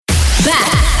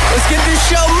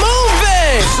show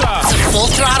moving. To Full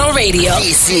Throttle Radio.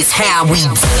 This is how we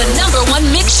do. The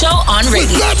 #1 mix show on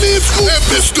radio. Fatman and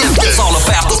Mr. It's all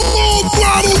about the Full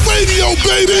Throttle Radio,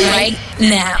 baby. Right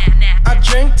now. I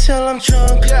drink till I'm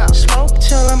drunk, smoke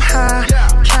till I'm high.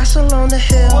 Castle on the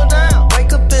hill,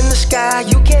 wake up in the sky.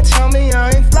 You can't tell me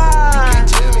I ain't fly.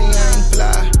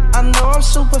 I know I'm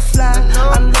super fly.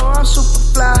 I know I'm super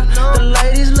fly. The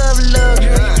ladies love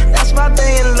luxury. That's why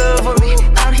they in love with me.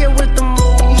 Out here with the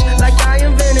moves, like I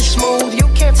invented smooth. You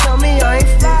can't tell me I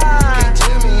ain't fly.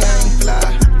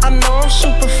 I know I'm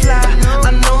super fly.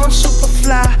 I know I'm super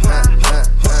fly.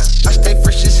 I stay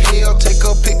fresh as hell, take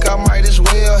a pic, I might as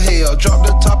well. Hell, drop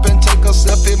the top and take a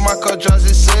selfie, my car drives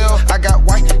itself. I got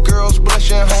white girls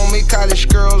blushing, homie, college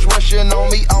girls rushing on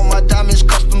me. All my diamonds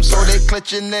custom, so they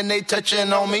clutching and they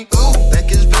touching on me. Ooh,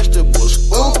 think it's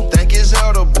vegetables, ooh, think it's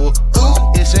edible,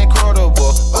 ooh, it's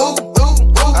incredible, ooh, ooh,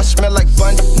 ooh. I smell like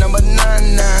bun number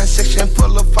 99, section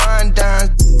full of fine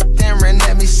dimes. Staring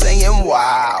at me saying,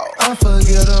 wow,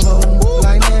 unforgettable,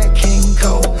 like that King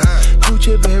Cole,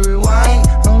 Gucci berry wine.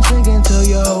 I'm singing to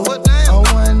yo, a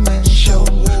one-man show,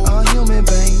 a human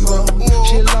bankroll.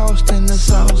 She lost in the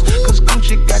sauce, cause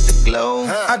Gucci got the glow.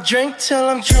 I drink till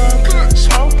I'm drunk,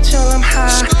 smoke till I'm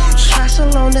high.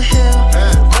 Castle on the hill,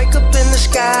 wake up in the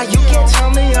sky. You can't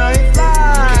tell me I ain't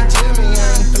fly.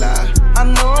 I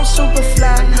know I'm super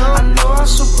fly. I know I'm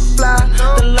super fly.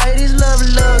 The ladies love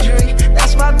luxury.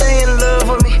 That's why they in love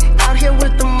with me. Out here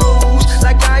with the moves,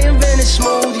 like I invented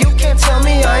smooth. You can't tell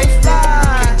me I ain't fly.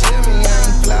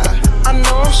 I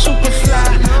know I'm super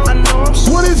fly. I know I'm super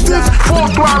fly. What is this? Full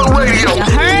Throttle Radio. You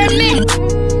heard me?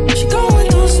 She going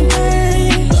through some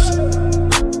things.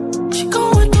 She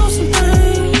going through some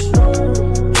things.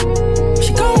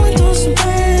 She going through some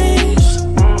things.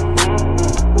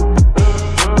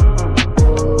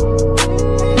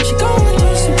 She going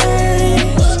through some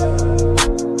things.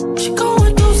 She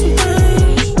going through some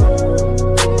things.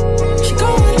 She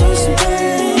going through some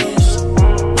things.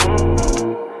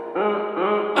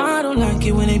 I don't like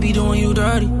it when they be doing you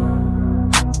dirty.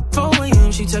 4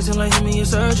 a.m. she texting like him and your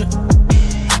surgeon.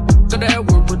 Got that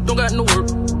work, but don't got no work.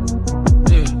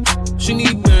 Yeah, she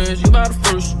need bands, you buy the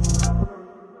first.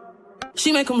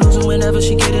 She make 'em lose it whenever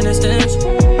she get in that stance.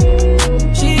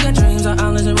 She got dreams on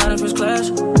islands and riding first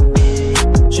class.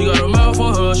 She got a mouth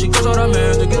on her, she goes out her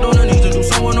man to get on her knees to do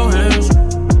someone no hands.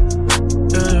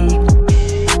 Yeah.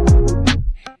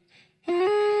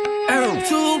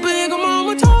 Too big, I'm on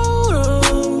my total.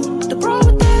 The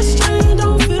problem with that chain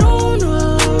don't fit on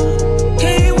her.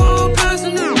 Can't walk past the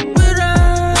new with her.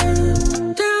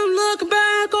 Damn, looking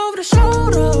back over the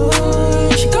shoulder.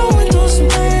 She going through some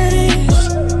things.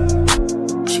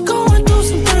 She going through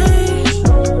some things.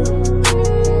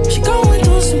 She going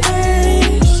through some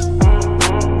things.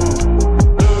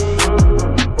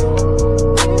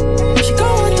 She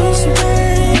going through some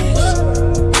things.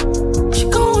 She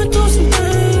going through some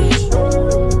things.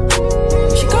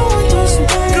 She going through some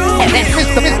things.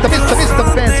 Mr.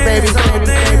 Fence, baby.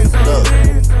 Look,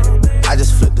 I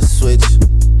just flipped the switch.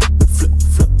 Flip,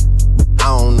 flip. I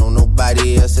don't know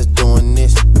nobody else that's doing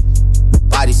this.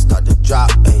 Body start to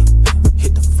drop, ayy,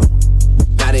 hit the floor.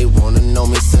 Now they wanna know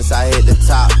me since I hit the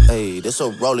top, ayy. This a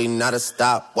rolling, not a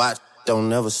stop. Watch, don't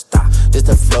never stop. This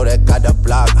the flow that got the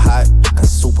block hot, got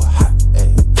super hot,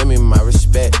 ayy. Give me my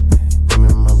respect, give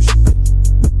me my respect.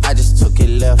 I just took it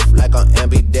left like on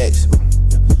ambidex.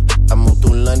 I moved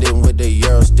through London with the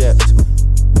Euro steps.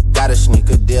 Got a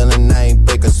sneaker deal and I ain't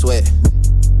break a sweat.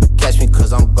 Catch me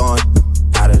cause I'm gone,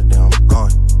 out of there I'm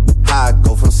gone. How I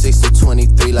go from 6 to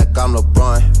 23 like I'm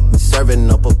LeBron. Serving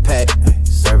up a pack,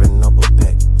 serving up a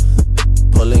pack.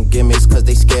 Pulling gimmicks cause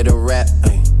they scared to rap,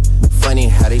 ay. Funny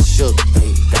how they shook,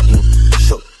 ay. Got me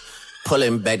shook.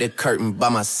 Pulling back the curtain by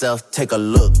myself, take a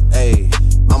look, ay.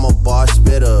 I'm a bar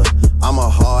spitter, I'm a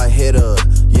hard hitter.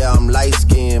 Yeah, I'm light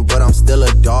skinned, but I'm still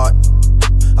a dart.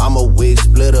 I'm a wig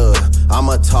splitter, I'm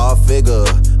a tall figure.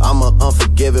 I'm a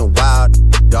unforgiving wild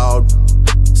dog.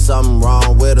 Something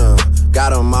wrong with him,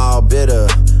 got him all bitter.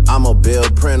 I'm a bill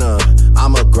printer,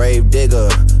 I'm a grave digger.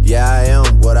 Yeah, I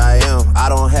am what I am. I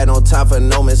don't have no time for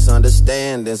no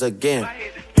misunderstandings again.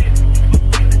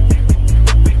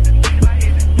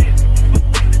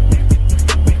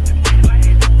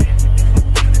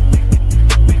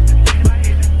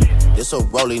 It's a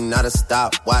rolling, not a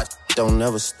stop. Watch, don't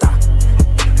never stop.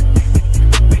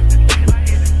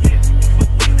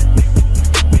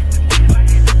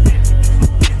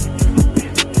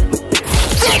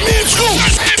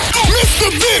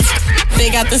 They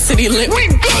got the city lit. We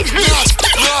got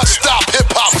non-stop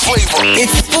hip-hop flavor.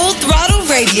 It's Full Throttle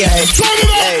Radio. Turn it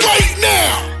up right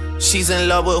now. She's in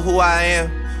love with who I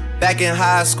am. Back in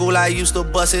high school, I used to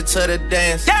bust it to the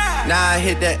dance. Now I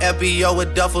hit the FBO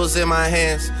with duffels in my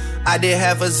hands. I did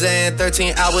half a Zan,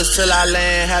 13 hours till I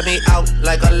land. Had me out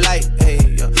like a light,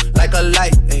 ayy, like a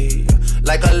light, ayy,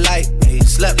 like a light, ayy.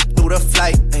 Slept through the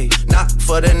flight, ayy, not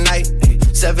for the night, ayy.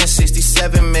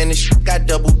 767, man, this shit got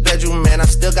double bedroom, man. I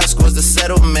still got scores to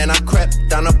settle, man. I crept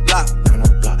down the block,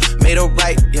 made a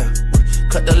right, yeah.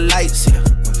 Cut the lights, yeah.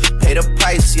 Pay the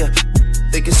price, yeah.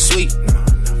 Think it's sweet,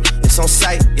 it's on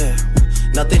sight, yeah.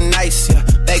 Nothing nice, yeah.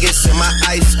 Vegas in my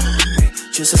ice,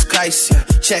 Jesus Christ, yeah.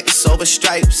 Checks over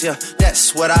stripes, yeah.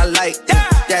 That's what I like, yeah.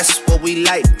 That's what we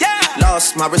like, yeah.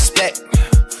 Lost my respect,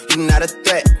 you not a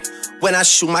threat. When I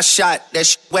shoot my shot, that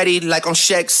shit wetty like on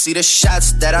Shaq. See the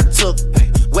shots that I took,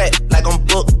 wet like on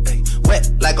Book,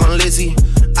 wet like on Lizzie.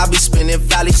 I be spinning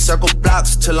valley circle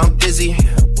blocks till I'm dizzy.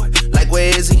 Like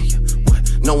where is he?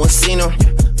 No one seen him.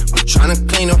 I'm tryna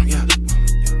clean him.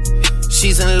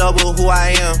 She's in love with who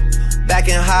I am. Back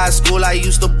in high school, I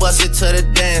used to bust it to the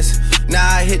dance. Now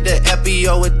I hit the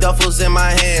FBO with duffels in my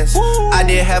hands. I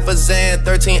did half a Zan,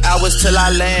 13 hours till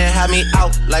I land. Had me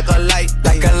out like a light,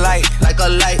 like a light, like a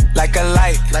light, like a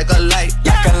light, like a light,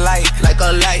 like a light, like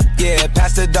a light. Yeah,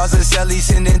 Pastor Dawson Shelly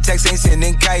sending texts, ain't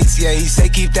sending kites. Yeah, he say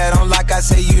keep that on lock. I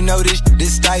say you know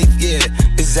this tight. Yeah,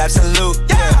 it's absolute.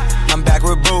 Yeah, I'm back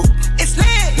with Boot. It's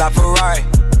lit. La Ferrari.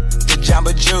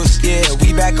 Jamba Juice, yeah,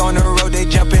 we back on the road, they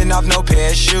jumping off no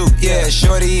parachute, yeah,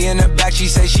 shorty in the back, she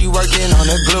say she working on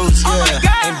her glutes,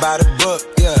 yeah, ain't bout a book,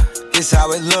 yeah, this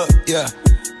how it look, yeah,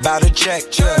 bout a check,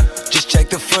 yeah, just check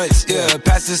the foots, yeah,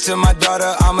 pass this to my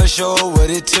daughter, I'ma show her what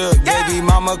it took, baby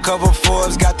mama cover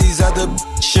Forbes, got these other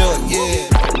shook, yeah.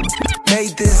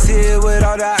 Made this here with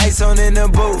all the ice on in the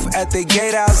booth. At the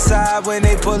gate outside, when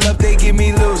they pull up, they give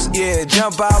me loose, yeah,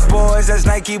 jump out boys, that's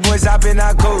Nike boys hopping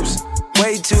our coast.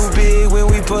 Way too big when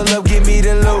we pull up, give me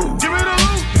the loot.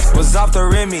 Was off the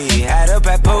Remy, had up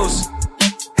at post.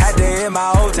 Had to hit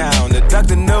my old town to duck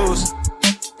the news.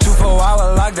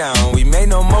 24-hour lockdown, we made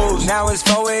no moves. Now it's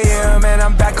 4 a.m. and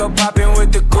I'm back up popping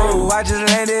with the crew. I just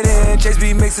landed in, Chase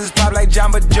B mixes pop like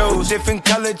Jamba Juice. Different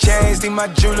color chains, think my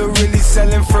jeweler really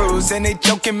selling fruits. And they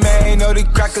joking, man, know the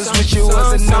crackers wish it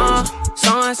was a news.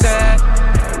 Sunset.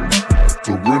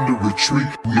 Surrender, retreat,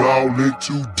 we all in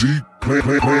too deep. Plan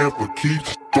for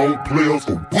keeps, don't play us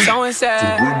for weak.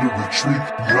 Surrender, retreat,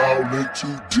 we all in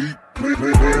too deep. Plan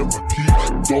for keeps,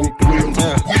 don't play us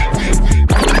for weak.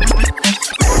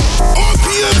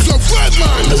 RPM's a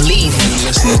Fatman. Believe me.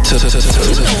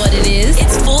 You know what it is.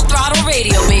 It's Full Throttle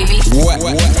Radio, baby. What?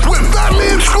 With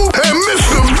Fatman Scoop and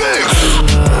Mr. Vince.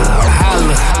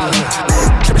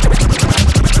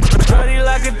 Dirty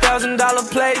like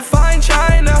 $1,000 plate, fine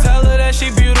china. Tell her that she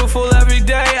beautiful every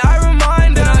day. I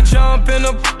remind her. I jump in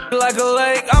a like a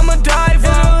lake. I'm a diver.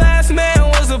 And the last man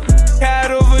was a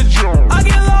cat of a joke. I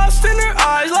get lost in her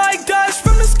eyes like dust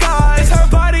from the sky. It's her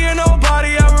body or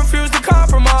nobody. I refuse to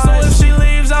compromise. So if she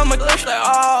leaves, I'm a like,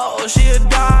 oh, she'll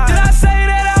die. Did I say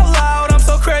that out loud? I'm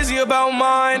so crazy about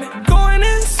mine. Going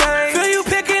insane. Feel you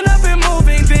picking up and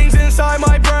moving things inside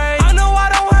my brain. I know I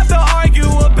don't have to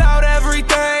argue about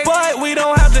everything, but we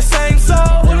don't have the same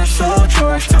soul. What a soul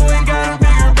choice to ain't got a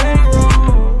bigger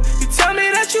bankroll. You tell me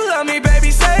that you love me,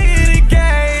 baby, say it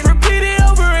again. Repeat it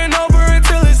over and over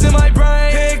until it's in my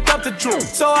brain. Picked up the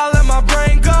truth, so I let my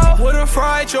brain go. What a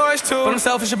fried choice too, but I'm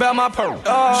selfish about my pearl.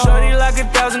 Shorty like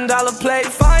 $1,000 plate,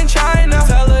 fine china.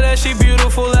 Tell her that she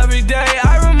beautiful every day.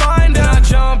 I remind her. I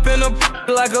jump in a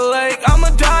like a lake. I'm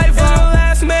a diver. And the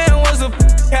last man was a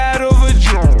cat of a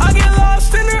joke. I get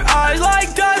lost in her eyes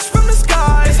like dust from the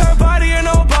sky. It's her body or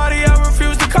nobody. I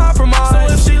refuse to compromise.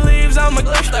 So if she leaves, I'm a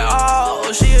like,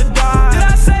 oh, she'll die. Did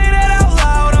I say that out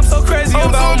loud? I'm so crazy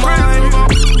about mine.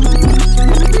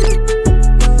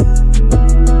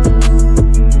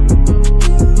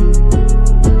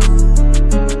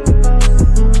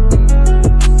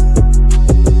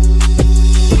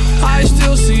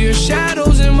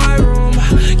 Shadows in my room,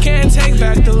 can't take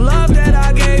back the love that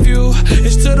I gave you.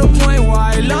 It's to the point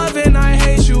why I love and I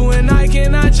hate you, and I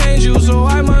cannot change you, so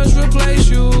I must replace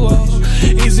you. Oh,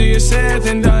 easier said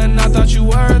than done. I thought you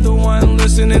were the one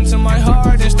listening to my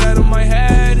heart instead of my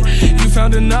head. You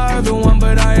found another one,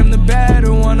 but I am the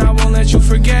better one. I won't let you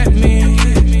forget me.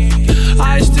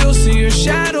 I still see your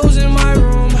shadows in my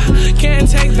room, can't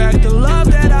take back the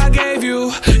love that I gave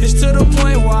you. It's to the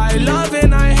point why I love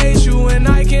and I hate you, and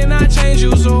I cannot change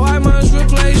you, so I must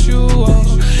replace you.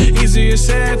 Oh, easier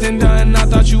said than done. I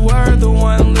thought you were the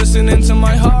one listening to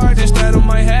my heart instead of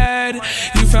my head.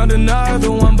 You found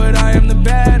another one, but I am the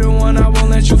better one. I won't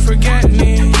let you forget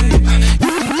me.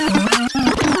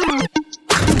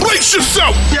 Brace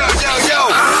yourself! Yo!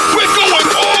 We're going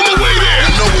all the way there!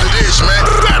 You know what it is, man.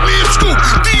 Fatman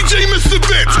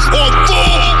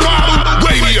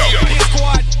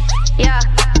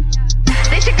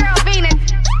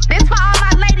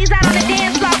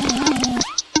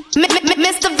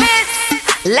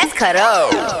that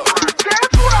up.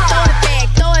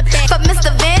 Throw it back for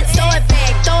Mr. Vince. Throw it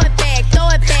back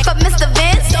for Mr.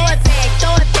 Vince. Throw it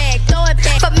back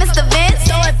for Mr. Vince.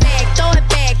 Throw it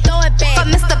back for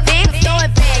Mr. Vince.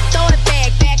 Throw it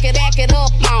back, back it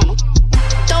up, mama.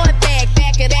 Throw it back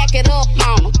it up,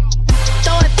 mama.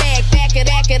 Throw it back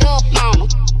it up, mama.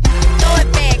 Throw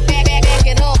it back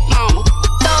it up, mama.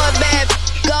 Throw it back,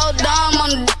 go dumb on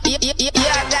the.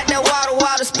 Yeah, I got that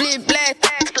water split black.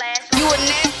 You a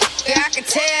nigga, I can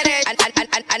tell that.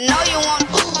 I know you want,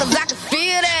 cause I can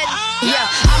feel that. Yeah,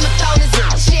 I'ma throw this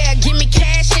share, give me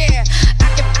cash, yeah. I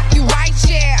can you right,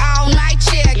 yeah, all night,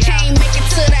 yeah. Can't make it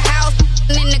to the house,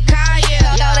 in the car,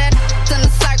 yeah. Throw that in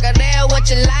the circle, there, what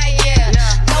you like, yeah.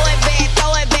 Throw it back,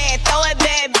 throw it back, throw it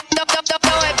back.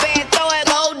 Throw it back, throw it,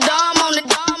 go dumb on the,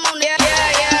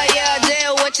 yeah,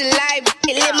 there, what you like.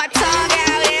 Let my tongue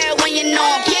out, yeah, when you know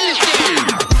I'm killing shit.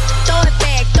 Throw it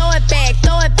back, throw it back,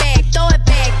 throw it back, throw it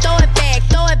back, throw it back,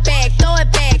 throw it back,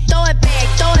 throw it back,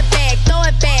 throw it back, throw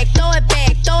it back, throw it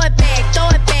back, throw it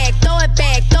back, throw it back, throw it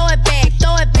back, throw it back, throw it back,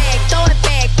 throw it back, throw it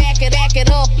back, back it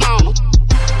up, mama.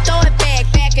 Throw it back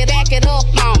it up,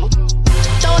 mama.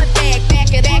 Throw it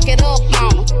back it up,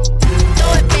 mama.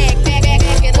 Throw it back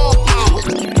it up, mama.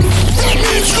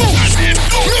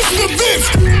 Mr. Vince.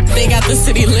 They got the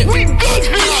city lit. We got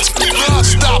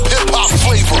non-stop hip-hop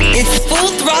flavor. It's Full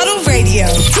Throttle Radio.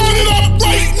 Turn it up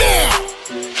right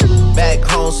now. Back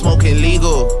home smoking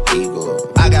legal.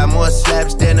 I got more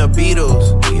slaps than the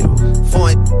Beatles.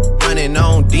 Foreign running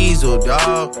on diesel,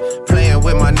 dog. Playing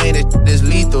with my name, this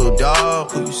lethal,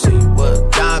 dog. Who you see?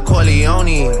 What? Don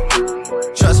Corleone.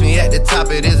 Trust me, at the top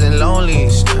it isn't lonely.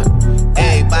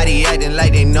 Everybody acting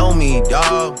like they know me,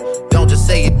 dog. Don't just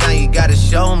say it down, you gotta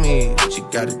show me what you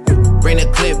gotta do. Bring the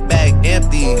clip back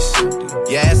empty.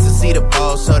 You asked to see the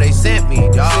ball, so they sent me,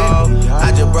 dog.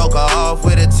 I just broke her off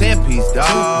with a 10-piece,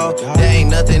 dog. There ain't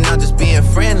nothing, I'm just being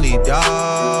friendly,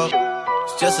 dog.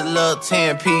 It's just a little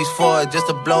 10-piece for it, just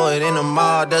to blow it in the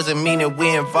mall. Doesn't mean that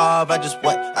we involved. I just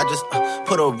put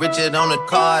a Richard on the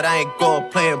card. I ain't going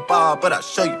playing ball, but I'll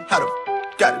show you how to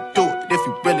gotta do it. If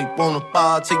you really wanna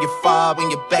fall till you fall when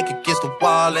you're back against the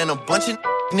wall, and a bunch of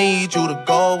need you to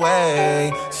go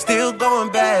away. Still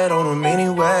going bad on them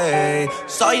anyway.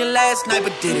 Saw you last night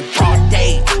but did it all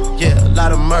day. Yeah, a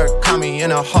lot of murk caught me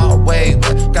in a hard way,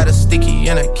 but got a sticky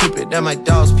and I keep it at my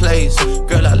dog's place.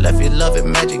 Girl, I left you love it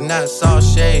magic, not it's all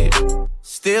shade.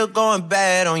 Still going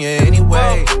bad on you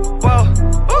anyway. Whoa.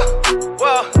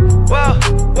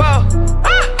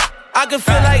 I can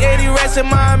feel like 80 rats in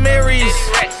my Marys.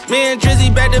 Me and Drizzy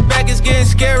back to back, it's getting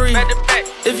scary.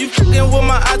 If you fucking with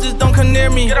my eyes, just don't come near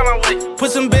me. Get out my way.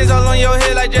 Put some bins all on your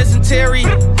head like Justin Terry.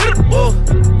 Whoa.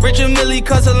 Richard Millie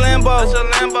cuss a Lambo.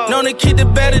 Known to keep the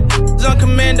better on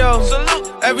commando.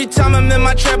 Salute. Every time I'm in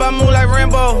my trap, I move like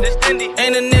Rambo.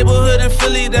 Ain't a neighborhood in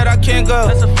Philly that I can't go.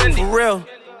 That's a Fendi. For real.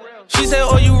 She said,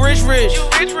 oh, you rich.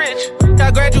 You rich.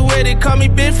 I graduated, call me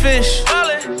Big Fish.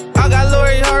 I got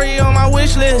Lori Hurry on my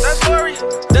wish list.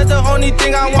 That's the only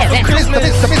thing I want for Christmas.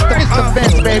 Mr.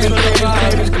 Vince, baby.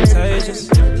 Contagious.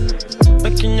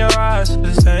 Look in your eyes,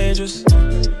 it's dangerous.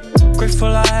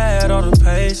 Grateful I had all the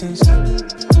patience.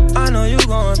 I know you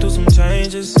going through some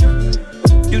changes.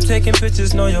 You taking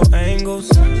pictures, know your angles.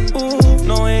 Ooh,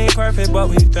 no, we ain't perfect, but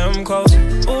we them close.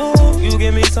 Ooh, you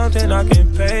give me something I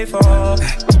can pay for.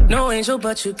 No angel,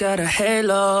 but you got a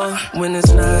halo. When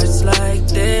it's nights like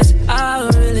this, I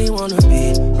really wanna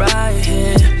be right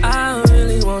here. I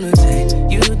really wanna take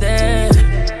you there.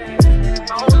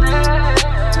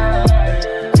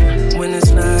 When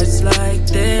it's nights like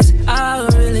this, I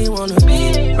really wanna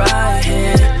be right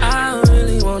here. I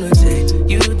really wanna take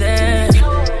you there.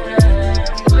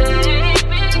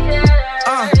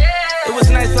 It was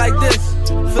nights like this,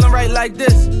 feeling right like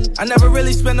this. I never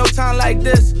really spent no time like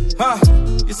this,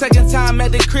 Your second time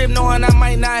at the crib knowing I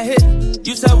might not hit.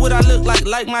 You said what I look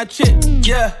like my chick,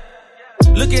 yeah.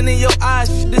 Looking in your eyes,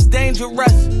 this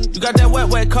dangerous. You got that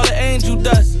wet, call it angel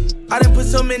dust. I done put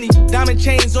so many diamond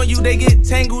chains on you, they get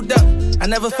tangled up. I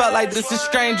never felt like this is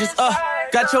strangers,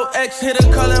 Got your ex hit a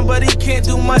calling, but he can't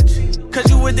do much. Cause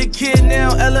you with the kid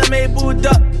now, LMA booed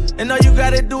up. And all you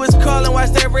gotta do is call and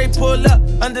watch that Ray pull up.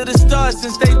 Under the stars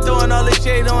since they throwing all the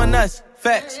shade on us.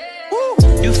 Facts. Woo.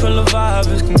 You feel the vibe,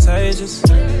 it's contagious.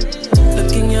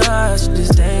 Look in your eyes, it's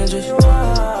dangerous.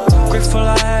 Grateful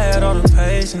I had all the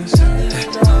patience.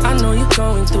 I know you're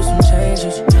going through some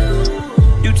changes.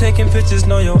 You taking pictures,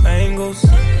 know your angles.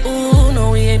 Ooh,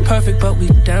 no, we ain't perfect, but we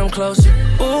damn close.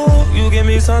 Ooh, you give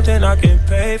me something I can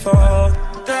pay for.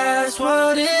 That's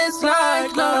what it's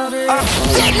like loving.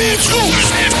 Fatman Scoop,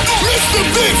 Mr.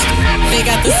 Big. They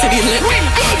got the city lit.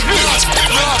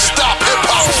 Non-stop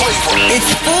hip-hop flavor. It's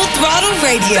Full Throttle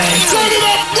Radio. Turn it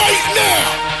up right now.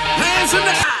 Hands in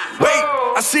the air. Wait,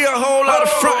 I see a whole lot of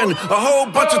frontin', a whole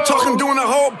bunch of talking, doing a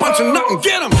whole bunch of nothing.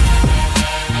 Get 'em!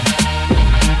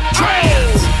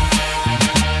 Trans!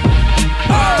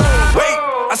 Wait,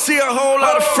 I see a whole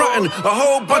lot of frontin', a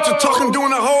whole bunch of talking,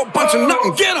 doing a whole bunch of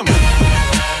nothing. Get 'em!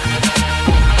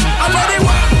 I let it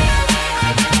work.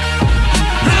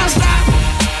 Non-stop.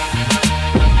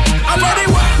 I let it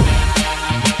work.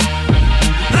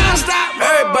 Non-stop.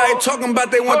 Everybody talking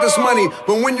about they want this money,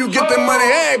 but when you get the money,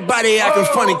 everybody acting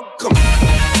funny. Come on.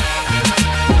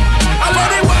 I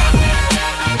let it work.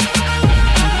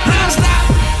 Non-stop.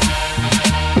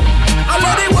 I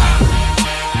let it work.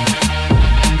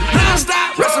 Non-stop.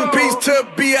 Rest in peace to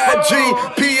B.I.G.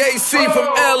 PAC from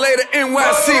LA to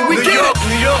NYC. We get it.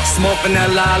 New York, smoking that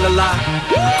la la la.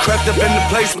 Crept up in the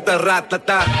place with that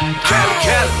rat-ta-ta. Cali,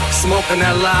 Cali, smoking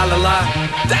that la la la.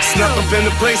 Snuck up in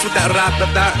the place with that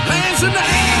rat-ta-ta. Hands in the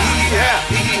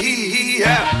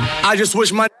Yeah. I just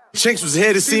wish my chinks was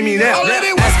here to see me now.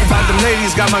 Ask about the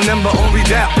ladies, got my number on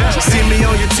read out. See me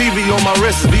on your TV, on my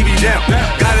wrist is BB down.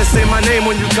 Gotta say my name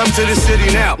when you come to the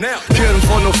city now. Kill them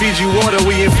for no Fiji water,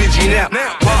 we in Fiji now.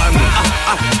 Pardon me,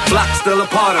 block still a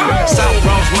part of me. South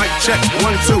Bronx, mic check,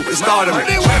 1, 2, it started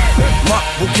me. Mark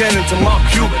Buchanan to Mark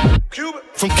Cuban.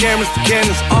 From cameras to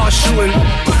cannons, all shooting.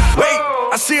 Wait,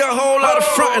 I see a whole lot of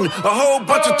frontin', a whole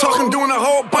bunch of talking, doing a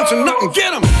whole bunch of nothing.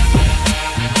 Get 'em!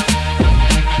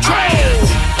 Trans!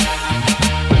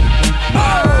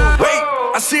 Wait,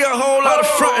 I see a whole lot of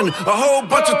frontin', a whole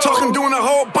bunch of talking, doing a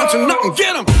whole bunch of nothing.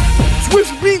 Get 'em!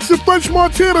 Swiss Beats and French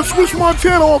Montana, Swiss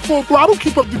Montana on Full Throttle.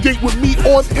 Keep up to date with me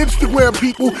on Instagram,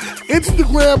 people.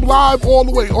 Instagram live all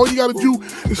the way. All you gotta do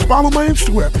is follow my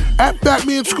Instagram at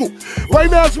Fatman Scoop. Right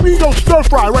now it's Migos Stir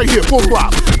Fry right here, Full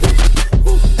Throttle.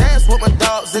 Dance with my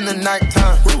dogs in the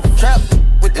nighttime. Trap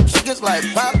with the chickens like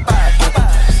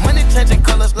Popeye. Money changing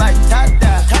colors like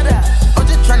tie-dye. I'm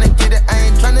just tryna get it, I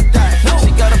ain't tryna die.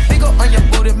 She got a big ol' on your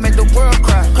booty, make the world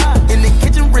cry. In the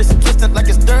kitchen, wrist twisted like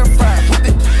it's stir fry.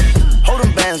 Hold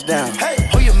them bands down,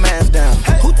 hold your mans down.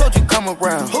 Who told you come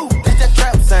around? It's that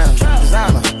trap sound.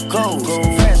 Designer, gold,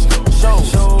 fashion,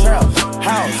 shows, trap,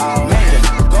 house, made it,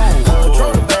 gold.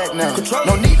 Control the bag now,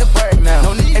 no need to brag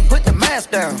now. Hey, put the mask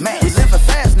down, we living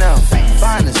fast now.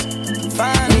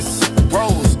 Finest,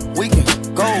 rose, we can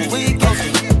go,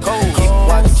 cold. Keep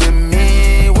watching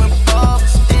me when Bob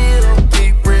still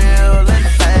keep real and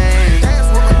fame. Dance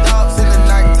with my dogs in the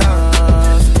nighttime.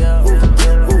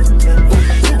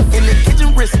 In the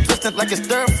kitchen, wrist twisted like it's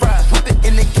stir fry. Whip it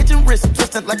in the kitchen, wrist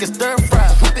twisted like it's stir fry.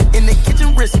 Whip it in the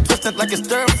kitchen, wrist twisted like it's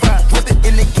stir fry. Whip it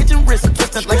in the kitchen, wrist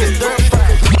twisted like it's stir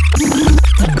fry.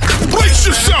 Brace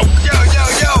yourself.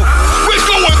 Yo. We're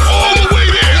going all the way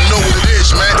there. You know what it is,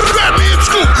 man. Fatman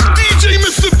Scoop, DJ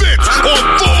Mr. Vince on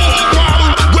Full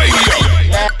Throttle Radio.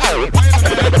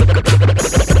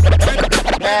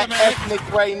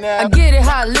 Right now. I get it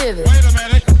how I live it.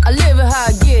 I live it how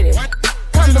I get it.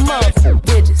 Come the motherfucking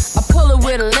bitches. I pull it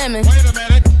with a lemon.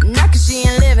 Not cause she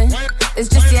ain't living. It's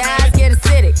just your eyes get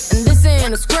acidic. And this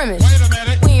ain't a scrimmage.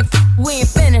 We ain't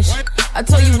finished. I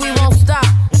told you we won't stop.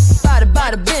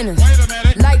 By the business.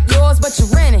 Like yours, but you're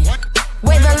renting.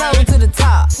 Way the low to the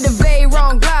top. The very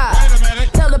wrong glide.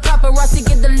 Tell the paparazzi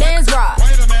get the lens right.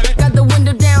 Got the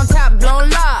window down, top blown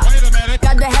live.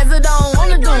 Got the hazard on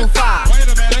the doom fire.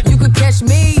 You could catch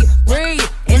me, read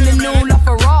in the new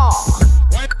LaFerrari.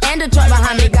 And the truck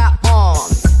behind me got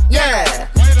arms. Yeah,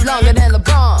 longer than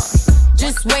LeBron.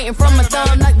 Just waiting from my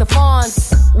thumb like the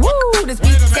fawns. Woo, this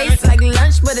beat tastes like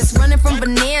lunch, but it's running from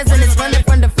veneers and it's running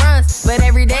from the fronts. But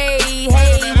every day,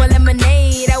 hey, well,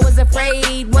 lemonade. I was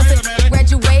afraid, once I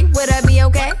graduate, would I be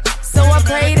okay? So I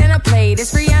prayed and I played.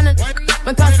 It's Rihanna,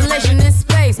 my constellation in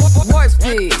space. Warp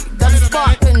speed, got the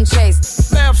spark, couldn't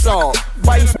chase. Bath salt,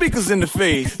 biting speakers in the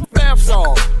face. Bath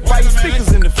salt, biting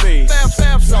speakers in the face.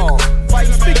 Bath salt,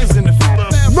 biting speakers in the face.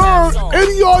 Nerd,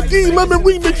 NERD Lemon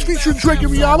Remix featuring Drake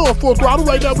and Rihanna on Full Throttle.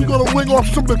 Right now we're going to ring off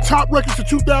some of the top records of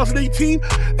 2018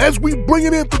 as we bring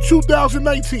it in for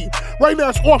 2019. Right now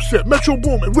it's Offset, Metro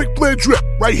Boomin, Ric Flair Drip,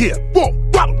 right here. Full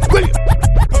Throttle, bring it.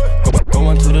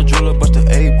 Going to the jeweler, bust the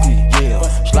AP, yeah.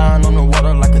 Sliding on the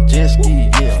water like a jet ski,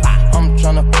 yeah. I'm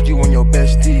tryna put you on your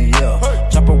bestie, yeah.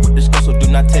 Chopper with this girl, so do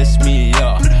not test me,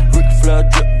 yeah. Ric Flair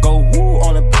Drip, go woo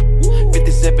on a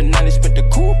 5790, spent the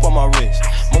coupe on my wrist.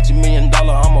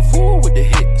 Multi-million-dollar, I'm a fool with the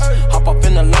hits. Hop up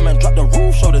in the lemon, drop the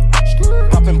roof, show the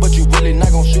poppin', but you really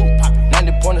not gon' shoot.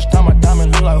 90 pointers, time my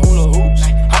diamond look like hula hoops.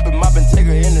 Hoppin', moppin', take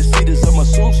her in the seats of my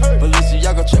suits.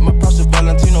 Balenciaga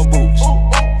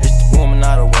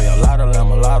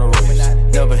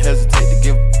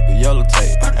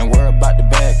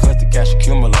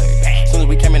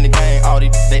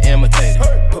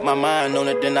my mind on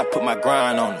it, then I put my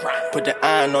grind on it. Put the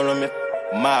iron on them,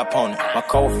 my opponent. My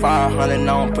code 500, I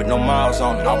don't put no miles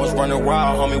on it. I was running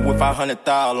wild, homie, with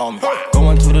 500,000 on me.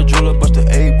 Going to the jeweler, bust the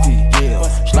AP, yeah.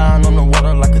 Sliding on the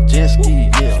water like a jet ski,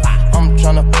 yeah. I'm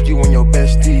tryna put you on your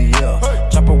bestie, yeah.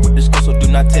 Chopper with this girl, so do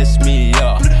not test me,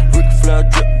 yeah. Ric Flair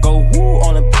drip, go woo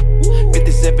on a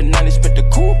 5790, spit the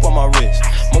coupe on my wrist.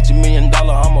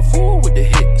 Multi-million-dollar, I'm a fool with the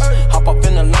hits. Hop up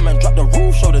in the lemon, drop the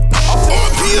roof, show the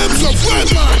RPMs of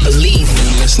Fatman. Believe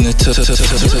me, listening to.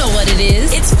 You know what it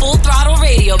is. It's Full Throttle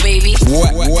Radio, baby.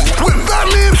 What? With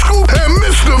Fatman Scoop and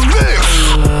Mr. Vince.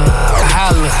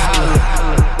 Holla.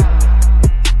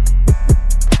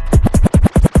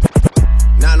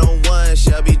 901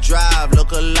 Shelby Drive,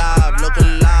 look alive, look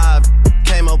alive.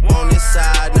 Came up on this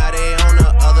side, now they on the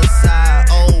other side.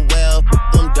 Oh well,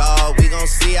 them dog, we gon'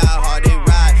 see how hard they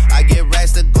ride. I get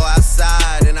racks to go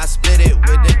outside, and I split it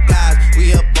with the guys.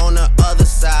 We up on the other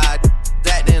side,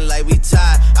 acting like we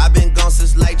tied. I've been gone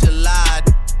since like July,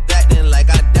 acting like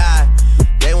I died.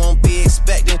 They won't be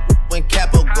expecting when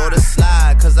Capo go to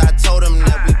slide, cause I told them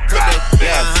that we put that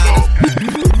behind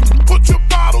us. Put your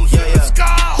bottles in the sky,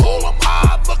 hold them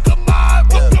high, look alive,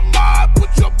 look alive.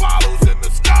 Put your bottles in the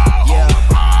sky, hold them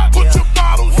high. Put your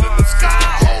bottles in the sky,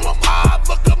 hold them high,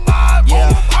 look alive, hold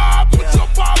them high. Put your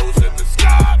bottles in the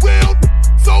sky. Real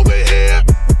over here,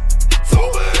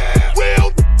 over there.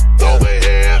 Real over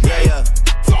here,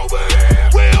 over there.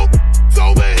 Real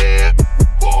over here,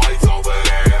 boys over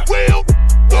there. Real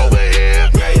over here,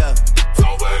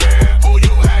 over there. Who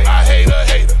you hate? I hate a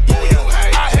hater. Who you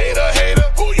hate? I hate a hater.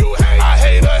 Who you hate? I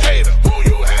hate a hater. Who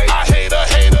you hate? I hate a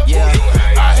hater. Who you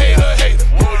hate? I hate a hater.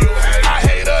 Who you hate? I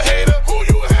hate a hater. Who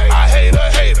you hate? I hate a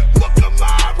hater. Look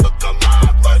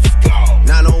alive, let's go.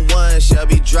 901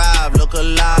 Shelby Drive, look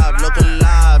alive, look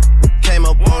alive. Came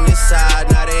up on this side,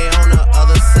 now they on the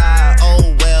other side.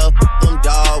 Oh well, them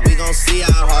dog, we gon' see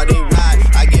how hard they ride.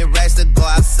 I get racks to go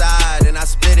outside, and I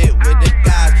split it with the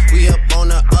guys. We up on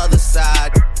the other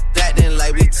side, acting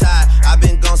like we tied. I've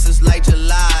been gone since like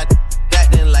July,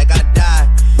 acting like I died.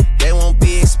 They won't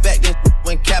be expecting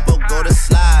when Capo go to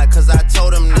slide, cause I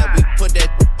told them that we put that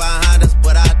behind us,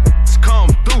 but I come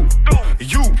through,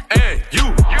 you and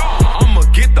you. I'ma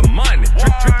get the money,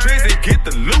 Drizzy get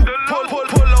the loot.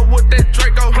 Pull up with that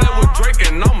Draco, play with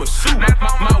Drake and I'ma shoot.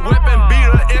 My weapon be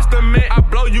the instrument, I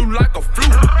blow you like a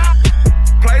flute.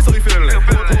 Play so he feelin',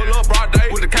 pull up broad day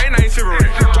with the canine shivering.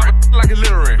 Drop it like it's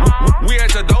littering. We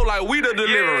at your door like we the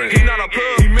delivering. He not a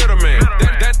plug, he middleman.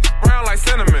 That round like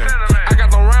cinnamon. I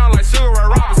got them round like Sugar Ray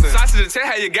Robinson. Sausage and check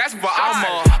how you gas, but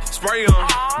I'ma spray 'em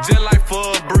just like for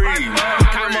a breeze.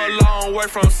 Come a long way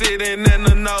from sitting in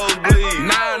the nosebleed.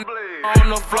 9 on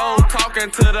the floor talking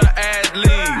to the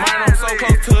athlete. Man, I'm so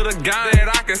close to the gun that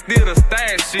I can steal the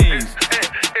stash sheets.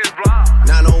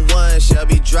 901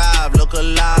 Shelby Drive, look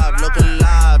alive, look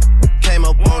alive. Came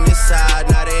up on this side,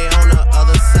 now they on the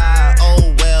other side.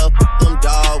 Oh well, them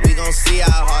dog, we gon' see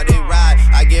how hard they ride.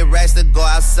 I get racks to go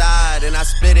outside, and I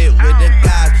split it with the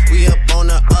guys. We up on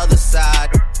the other side,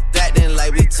 acting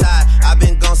like we tied. I've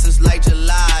been gone since like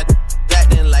July,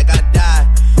 acting like I died.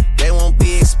 They won't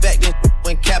be expecting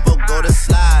when Capo go to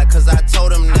slide, cause I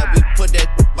told them that we put that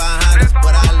behind us,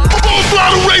 but I lied. Full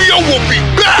Throttle Radio will be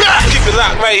back. Keep it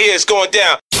locked right here, it's going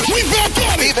down. We back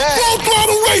at it. Full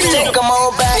Throttle Radio. Come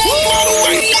on back.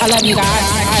 I love you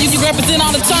guys. You represent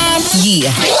all the time? Yeah.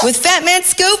 With Fatman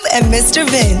Scoop and Mr.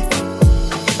 Vince.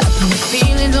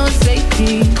 Feelings on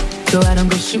safety, so I don't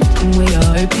go shooting where your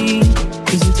heart be.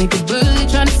 Cause you take a bullet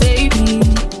trying to save me,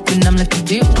 then I'm left to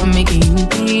deal with making you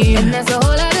feel. And that's a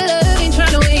whole lot of love, ain't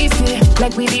trying to waste it.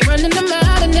 Like we be running them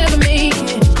out and never make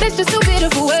it. That's just so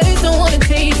beautiful words, don't wanna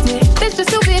taste it. That's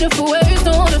just so beautiful words,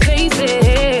 don't wanna face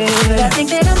it. But I think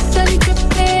that I'm done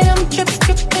tripping, I'm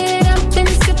tripping. I've been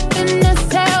sipping,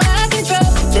 that's how I can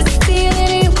trust. This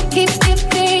feeling you keep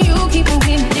giving, you keep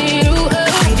moving it.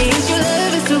 Maybe it's your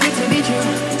love, it's too good to be true.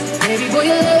 Baby boy,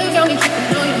 your love got me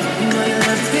tripping on you. You know your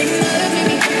love is big enough, make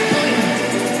me tripping on you.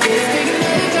 It's big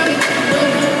enough, got me tripping on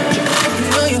you.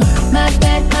 Tripping on you. My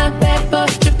bad,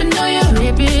 boss, tripping on you.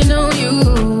 Tripping on you.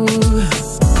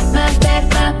 My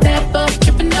bad, boss,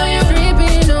 tripping on you.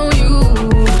 Tripping on you.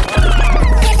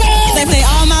 They play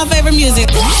all my favorite music.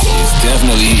 It's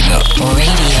definitely heating up.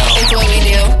 Radio. It's what we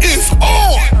do. It's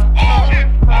on.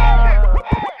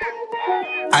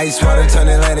 Ice water turn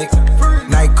Atlantic.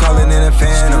 Night calling in a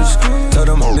phantom. Told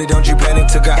them, holy, don't you panic.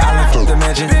 Took an island from the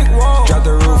mansion. Drop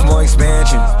the roof, more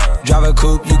expansion. Drive a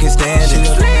coupe, you can stand it.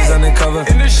 It's undercover.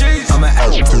 I'm an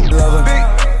absolute lover.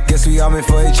 Guess we all meant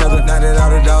for each other. Now that all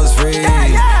the dogs free,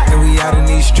 and we out in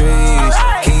these streets.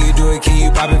 Can you do it? Can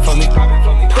you pop it for me?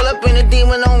 Pull up in a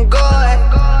demon on guard,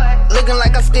 looking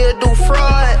like I I still do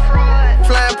fraud.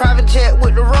 Flying private jet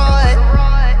with the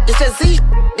rod. It's that Z,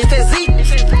 it's that Z.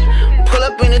 Pull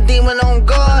up in a demon on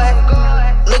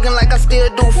guard. Looking like I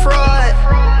still do fraud.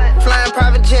 Flying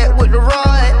private jet with the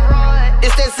rod.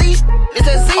 It's that Z, it's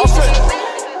that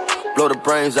Z. Blow the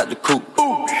brains out the coop.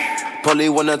 Polly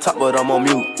one on top, but I'm on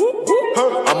mute.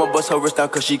 I'ma bust her wrist down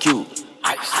cause she cute.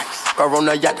 Car on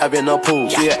the yacht, I've been a pool.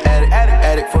 She an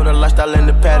addict for the lifestyle in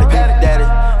the paddock. Daddy,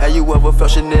 have you ever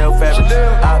felt Chanel fabric?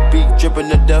 I be dripping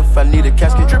to death, I need a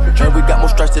casket. And we got more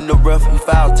strikes in the rough, we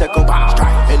foul tech em.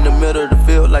 In the middle of the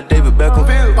field like David Beckham.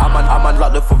 I'm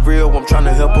locked up for real, I'm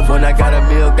tryna help him. When I got a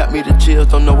meal, got me the chills,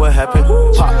 don't know what happened.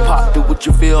 Pop, do what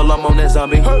you feel, I'm on that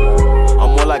zombie.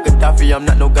 I'm more like Gaddafi, I'm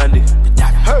not no Gandhi.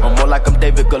 I'm more like I'm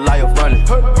David Goliath running.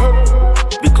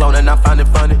 Be cloning, I find it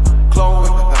funny. Clone.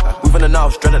 We finna know,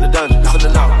 straight out the dungeon.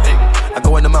 Finna know. Hey. I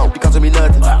go in the mouth, it costs me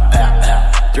nothing.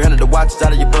 300 the watch is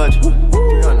out of your budget.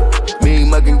 Me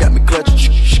muggin' got me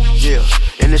clutching. Yeah,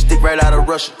 and this stick right out of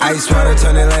Russia. Ice water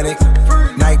turn Atlantic.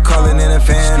 Night calling in a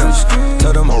phantom.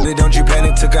 Told them, holy, don't you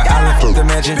panic. Took an island from the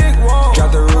mansion.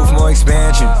 Drop the roof, more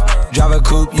expansion. Drive a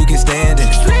coupe, you can stand it.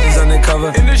 He's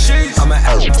undercover. I'm an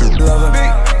absolute lover.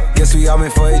 Guess we all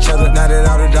meant for each other. Now that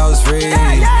all the dogs free,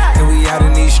 and we out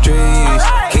in these streets.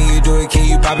 Can you do it? Can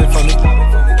you pop it for me?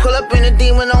 Pull up in a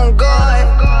demon on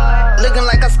guard. Looking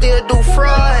like I still do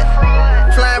fraud.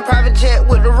 Flying private jet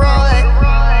with the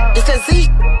rod. It's that Z,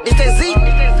 it's that Z.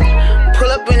 Pull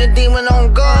up in a demon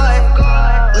on guard.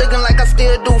 Looking like I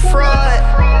still do fraud.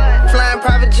 Flying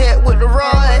private jet with the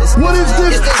rod. What is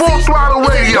this? Full Throttle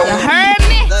Radio. You heard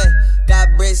me? Got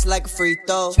bricks like a free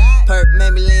throw. Perp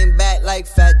made me lean back like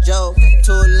Fat Joe.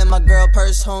 Tool in my girl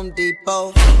purse, Home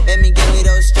Depot. Let me give me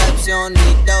those straps, you don't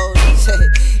need those.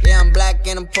 Yeah, I'm black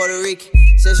and I'm Puerto Rican.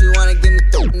 Said she wanna give me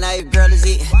now your girl is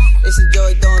eating. It's a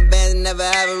joy throwing bands and never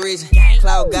have a reason.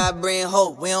 Cloud God bring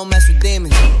hope, we don't mess with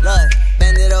demons. Look,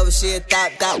 bend it over, she a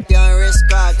top. Young wrist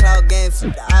squad, cloud game,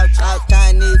 out.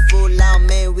 Chinese food, loud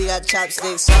man, we got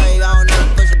chopsticks. Sorry, I don't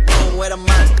know, push a boom with a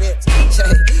mouse bitch.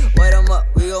 Wet them up,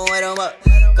 we gon' wet them up.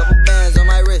 Couple bands on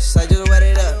my wrist, I just wet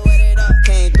it up.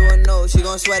 Came through a nose, she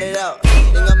gon' sweat it out.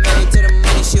 Think I'm married to the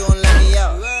money, she won't let me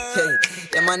out.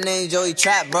 Yeah, my name Joey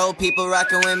Trap, bro. People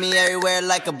rockin' with me everywhere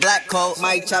like a black coat.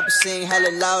 Mike Chopper sing hella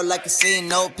loud like a scene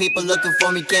note. People looking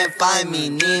for me, can't find me.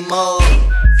 Nemo.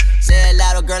 Say it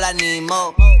loud, girl, I need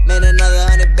more. Made another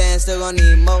 100 bands, still gon'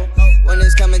 need more. When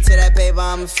it's coming to that paper,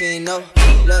 I'm a fiend, no.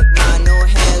 Look, man, no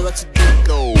hands, what you do?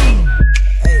 Go.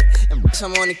 Hey, and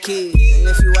I'm on the key. And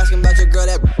if you asking about your girl,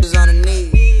 that is on the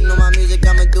knee. You know my music,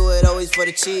 I'ma do it always for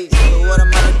the cheese. So what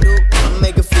I'm gonna do, I'ma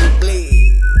make a few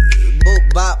bleed.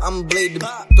 Boop bop, I'ma bleed the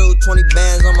through 20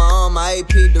 bands on my arm, my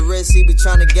AP the wrist. He be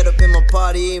tryna get up in my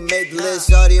party, he make the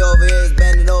list. Shorty over here is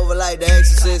bending over like the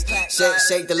Exorcist.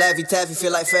 Shake the Laffy Taffy,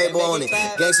 feel like Fable on it.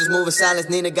 Gangsters moving silence,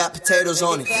 Nina got potatoes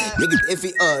on it. Nigga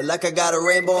iffy, like I got a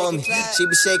rainbow on me. She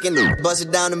be shaking, bust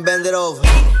it down and bend it over.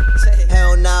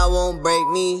 Hell nah, won't break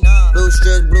me. Blue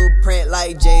strips, blueprint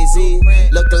like Jay-Z.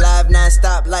 Look alive,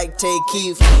 non-stop like Tay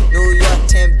Keith. New York,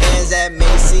 10 bands at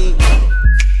Macy.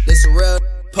 This a real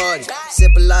party.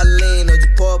 Sip a lot of lean or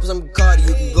just pour up some Bacardi.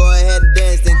 You can go ahead and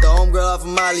dance, think the homegirl off of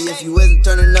Molly. If you isn't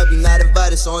turning up, you're not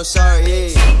invited, so I'm sorry,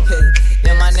 yeah.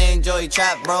 Yeah, my name Joey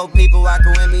Trap, bro. People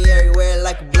rockin' with me everywhere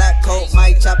like a black coat.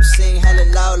 Mike Chopper sing hella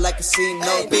loud like a C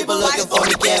note. People looking for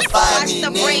me, can't find me,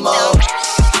 Nemo.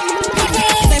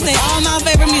 They say all my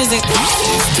favorite music.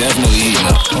 It's definitely heating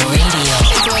up. Radio.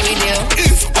 It's what we do.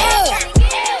 It's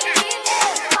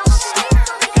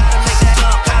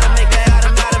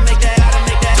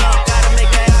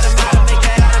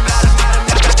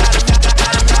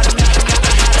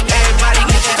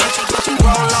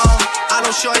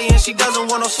Shorty and she doesn't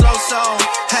want no slow song.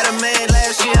 Had a man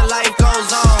last year, life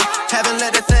goes on. Haven't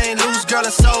let that thing loose, girl,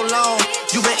 in so long.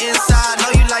 You been inside,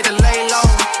 know you like to lay low.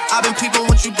 I've been peeping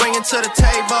what you bringing to the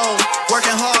table.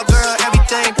 Working hard, girl,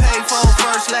 everything paid for.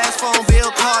 First, last phone bill,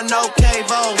 car, no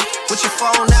cable. With your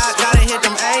phone out, gotta hit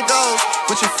them angles.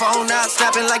 With your phone out,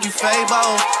 snapping like you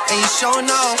Fable. And you showing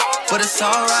off, but it's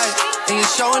alright. And you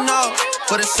showing off,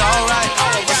 but it's alright.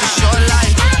 It's a short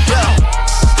life, yeah.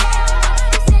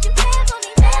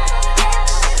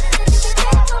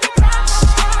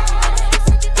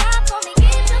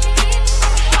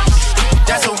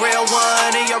 That's a real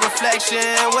one in your reflection.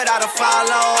 Without a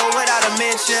follow, without a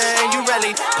mention. You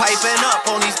really piping up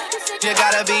on these. You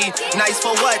gotta be nice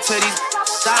for what to these.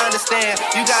 I understand.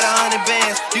 You got 100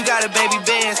 bands. You got a baby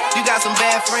bands. You got some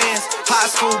bad friends.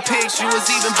 High school pics. You was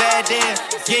even bad then.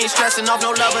 You ain't stressing off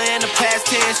no lover in the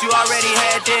past tense. You already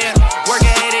had them. Work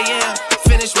at 8 a.m.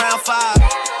 Finish round 5.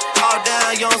 All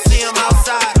down. You don't see them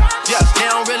outside. Yeah, they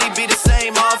don't really be the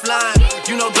same.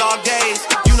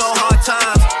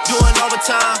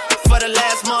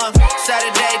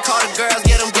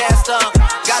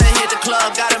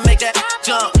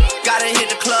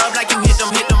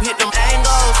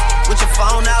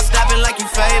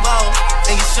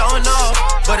 showing off,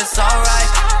 but it's alright.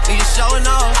 You just showing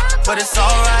off, but it's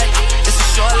alright. It's a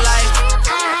short life.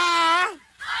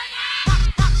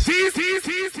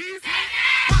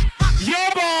 Yo,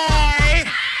 boy.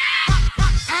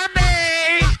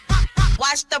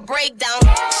 Watch the breakdown.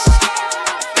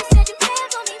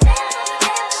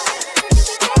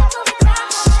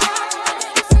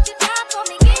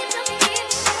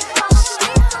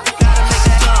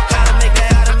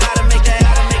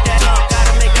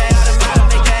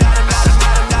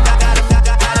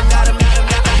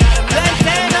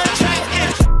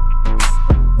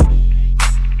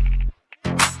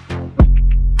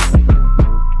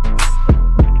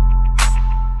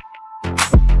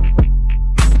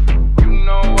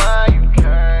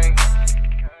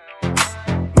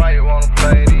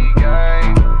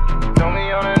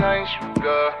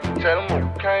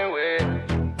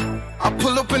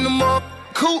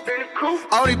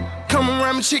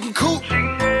 Chicken coop.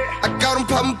 I got them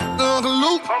poppin' Uncle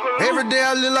Luke. Every day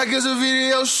I look like it's a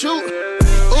video shoot.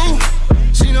 Ooh,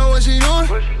 she know what she doing.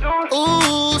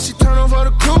 Ooh, she turn on for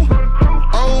the crew.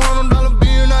 Oh, $100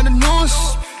 beer, not the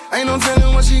newest. Ain't no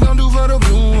telling what she gon' do for the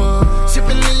blue one.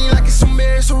 Sippin' lean like it's some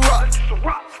Mary Ciroc.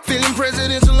 Feeling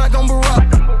presidential like I'm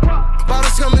Barack.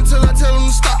 Bottles coming till I tell them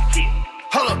to stop.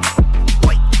 Hold up,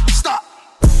 wait, stop.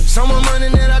 So much money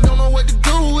that I don't know what to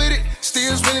do with it.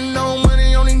 Still spending no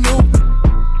money on these new.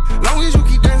 Long as you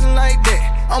keep dancing like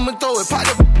that, I'ma throw it, pop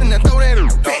the and then throw that in.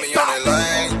 Throw me on that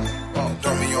lane,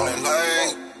 throw me on that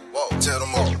lane. Tell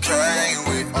them what you came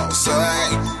with,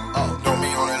 same. Throw me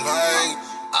on that lane.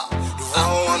 You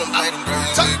don't wanna make them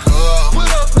green. What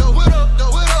up, though, what up,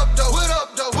 though, what up, though, what up,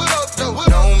 though, what up, though, what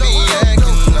up, don't be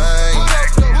acting lame. What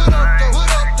up, though, what up, though, what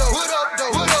up, though, what up,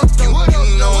 though, what up, though, what up,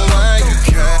 you know why you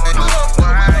can't. What up, though,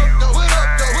 what up, though, what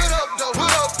up, though, what up, though,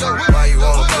 what up, though, what up, why you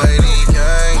wanna play these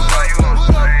games?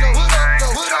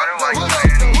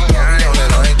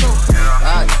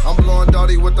 I'm blowing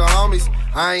dirty with the homies.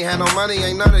 I ain't had no money,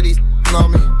 ain't none of these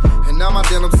on me. And now my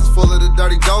denims is full of the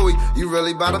dirty doughy. You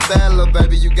really bout a bad little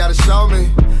baby, you gotta show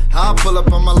me. I'll pull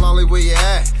up on my lonely where you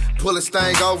at. Pull this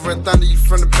thing over and thunder you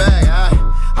from the back.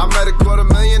 I made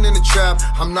 $250,000 in the trap.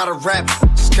 I'm not a rapper,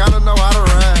 just kinda know how to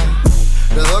rap.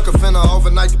 The hooker finna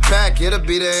overnight the pack. It'll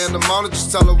be there in the morning,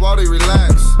 just tell her Wally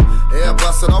relax. Yeah,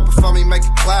 bust it open for me, make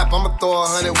it clap. I'ma throw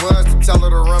 100 words to tell her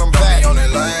to run them back. Throw me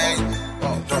on that lane,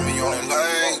 throw me on that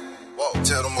lane.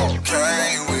 Tell them what you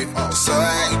came with,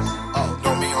 same.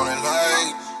 Throw me on that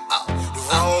lane. You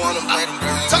don't wanna make them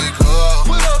green.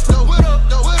 What up, though, what up,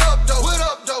 though, what up, though, what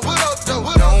up, though, what up, though,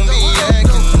 what up, don't be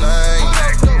acting lame.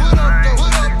 What up, though,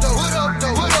 what up, though, what up, though, what up,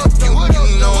 though, what up, though, what up,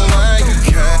 you know why you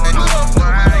can't. What up,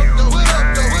 though, what up, though, what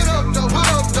up, though, what up, though, what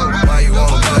up, though, why you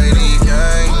wanna play these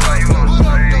games?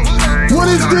 What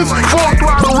is this Full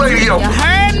Throttle Radio? You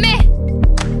heard me?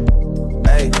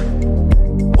 Hey,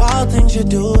 wild things you're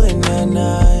doing at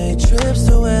night. Trips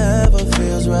to wherever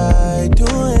feels right.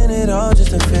 Doing it all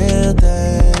just to feel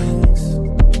things.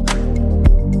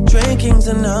 Drinking's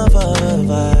another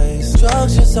vice.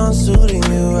 Drugs just aren't suiting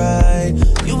you right.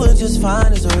 You were just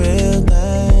fine as a real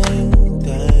thing.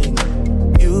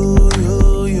 You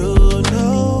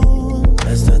know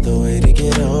that's not the way to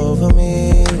get over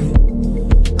me.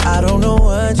 I don't know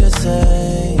what you're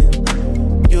saying.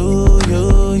 You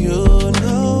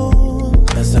know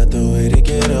that's not the way to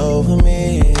get over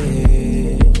me.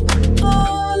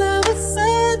 All of a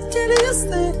sudden you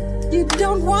say you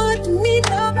don't want me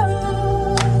no more.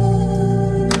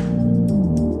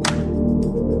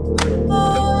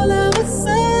 All of a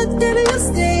sudden you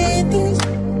say things.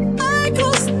 I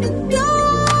close the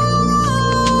door.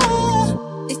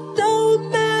 It don't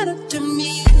matter to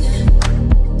me.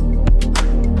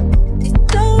 It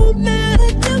don't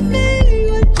matter to me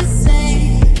what you say.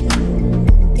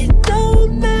 It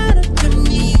don't matter to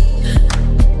me.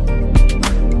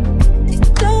 It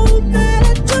don't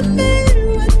matter to me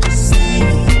what you say.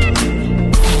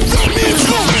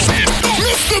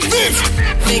 Mr. Vince.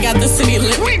 They got the city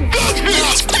lit. We got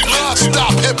this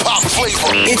non-stop hip-hop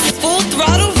flavor. It's Full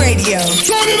Throttle Radio.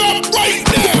 Turn it up right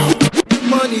now.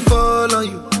 Money fall on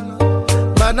you,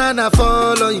 banana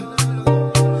fall on you,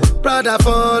 Prada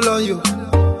fall on you,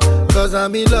 cause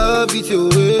I'm in love with you.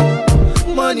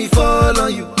 Money fall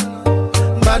on you,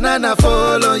 banana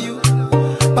fall on you,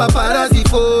 paparazzi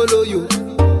follow you,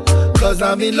 cause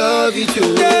I'm in love with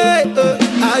you. Yeah,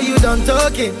 are you done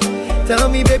talking? Tell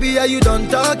me baby, are you done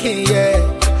talking? Yeah,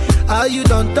 are you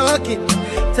done talking?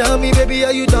 Tell me baby,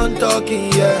 are you done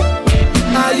talking? Yeah,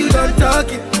 are you done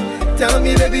talking? Tell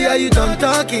me baby, are you done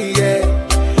talking? Yeah,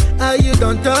 are you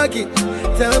done talking?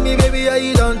 Tell me baby, are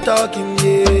you done talking?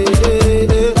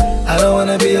 Yeah, I don't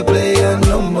wanna be a player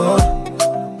no more.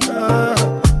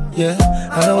 Yeah,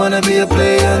 I don't wanna be a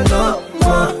player no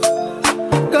more.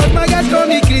 Cause my guys call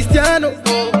me Cristiano,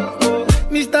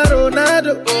 Mr.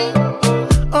 Ronaldo,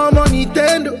 I'm on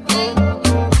Nintendo.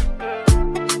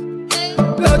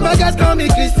 Cause my guys call me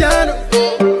Cristiano,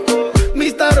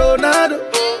 Mr. Ronaldo,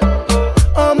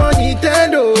 I'm on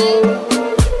Nintendo.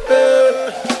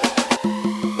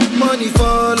 Money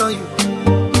fall on you,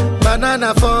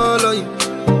 banana fall on you,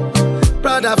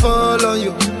 Prada fall on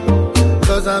you.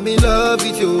 Cause I'm in love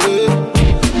with you.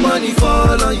 Money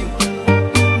fall on you,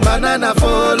 banana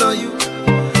fall on you,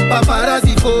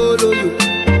 paparazzi follow you.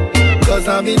 Cause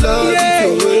I'm in love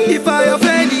with you. If I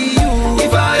offend you,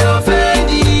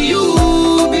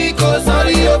 because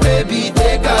sorry, oh baby,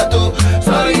 take out.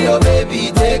 Sorry, oh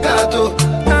baby, take out.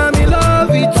 I'm in love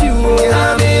with you.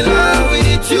 I'm in love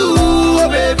with you. Oh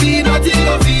baby, nothing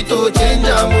of it to change,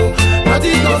 amo.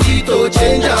 Nothing of it to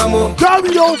change, amo.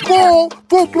 Dario Fall,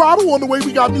 Full Throttle on the way.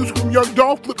 We got music from Young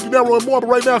Dolph, Flip Dinero and more.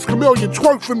 Right now it's Chameleon,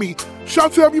 Twerk for Me. Shout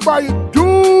out to everybody in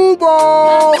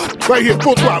Duval. Right here,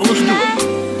 Full Throttle, let's do it.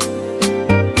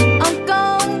 I'm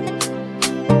gone,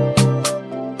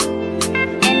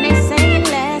 and they say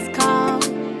last call.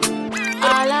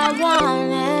 All I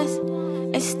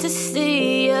want is to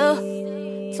see you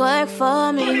twerk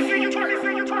for me.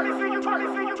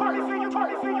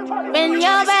 When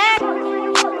you're back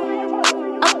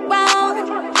around,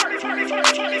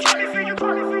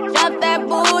 drop that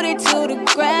booty to the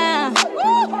ground.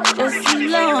 Just as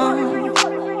long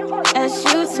as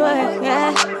you twerk,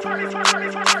 yeah,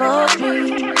 for me.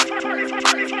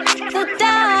 So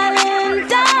darling,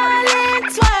 darling,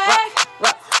 twerk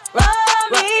for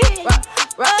me,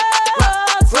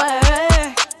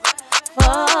 twerk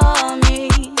for me.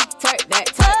 Twerk that,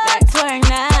 twerk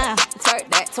now. Twerk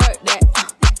that, twerk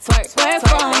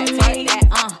for me.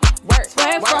 Work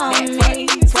for me.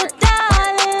 So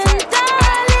darling,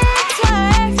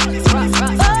 darling, twerk for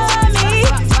me.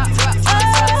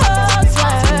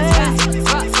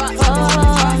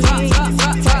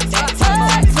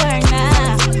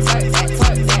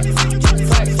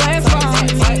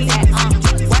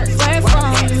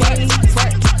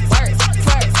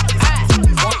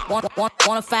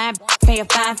 Wanna find, pay a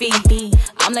fine fee.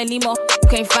 I'm like Nemo,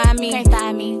 can't find me.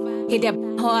 Hit that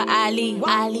hard Ali.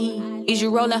 Is you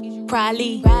roller?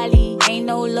 Probably. Ain't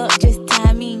no luck, just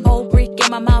timing. Whole brick in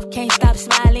my mouth, can't stop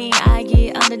smiling. I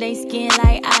get under they skin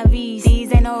like IVs.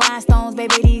 These ain't no rhinestones,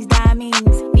 baby, these diamonds.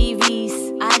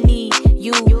 BVs, I need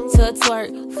you to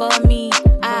twerk for me.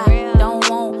 I don't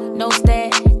want no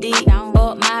static,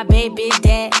 but my baby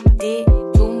daddy.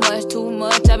 Too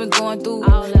much, I've been going through.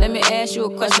 Let me ask you a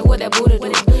question, what that booty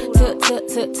do?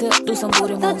 Tip, do some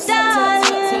booty moves.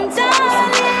 Darling, twerk for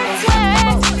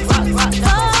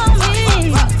me.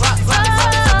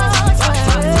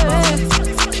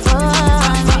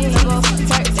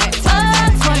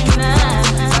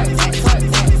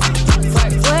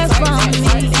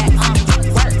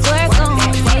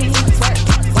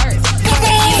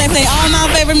 They play all my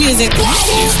favorite music.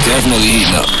 It's definitely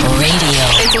eating up. Radio.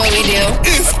 It's what we do.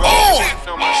 It's on!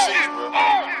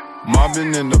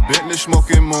 Mobbing in the Bentley,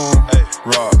 smoking moon.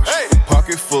 Rocks.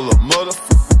 Pocket full of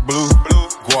motherfucking blue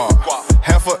guap.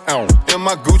 Half an ounce in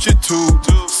my Gucci tube.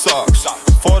 Socks.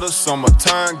 For the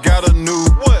summertime, got a new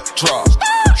drop.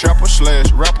 Trapper /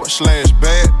 rapper /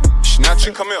 bad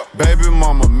snatcher. Come here. Baby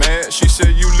mama mad. She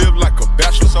said you live like a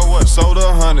bachelor. So what? Sold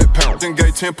 100 pounds. Then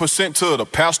gave 10% to the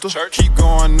pastor. Church. Keep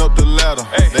going up the ladder.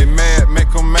 They mad, make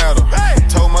them matter.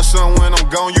 Told my son when I'm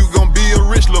gone, you gon' be a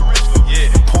rich little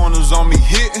pointers on me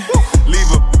hitting.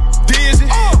 Leave a dizzy.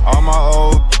 All my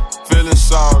old feeling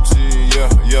salty, yeah.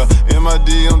 In my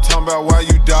D, I'm talking about why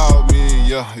you dog me,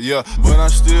 yeah. But I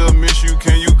still miss you,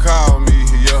 can you call me,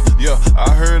 yeah.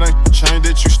 I heard I changed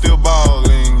that you still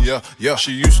ballin', yeah.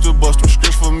 She used to bust them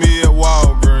scripts for me at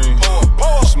Walgreens.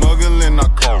 Smuggling, I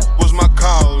call, was my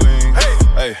calling.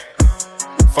 Hey,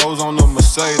 foes on the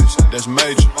Mercedes, that's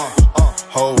major.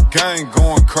 Whole gang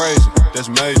going crazy, that's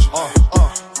major.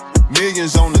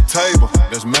 Millions on the table,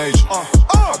 that's major. I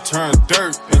turn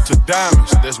dirt into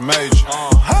diamonds, that's major.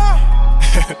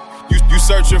 You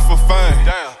searching for fame.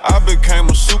 I became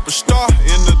a superstar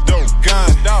in the dope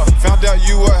game. Found out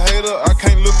you a hater, I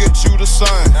can't look at you the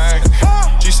same.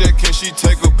 She said, can she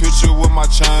take a picture with my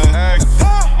chain?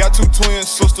 Got 2 twin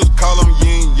sisters, call them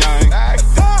yin yang.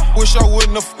 Wish I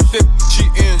wouldn't have f***ed that, she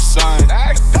insane.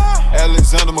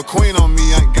 Alexander McQueen on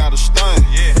me, ain't got a stain.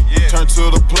 Turn to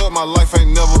the plug, my life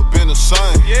ain't never been the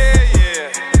same.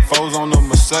 Foes on the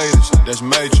Mercedes, that's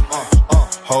major.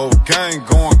 Whole gang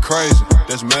going crazy,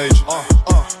 that's major.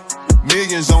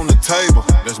 Millions on the table,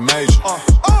 that's major.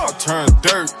 I turn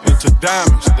dirt into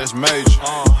diamonds, that's major.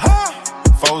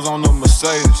 Foes on the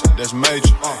Mercedes, that's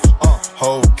major.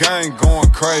 Whole gang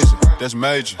going crazy, that's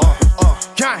major.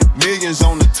 Millions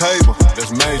on the table,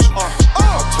 that's major.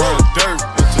 Turn dirt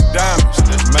into diamonds,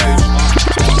 that's major.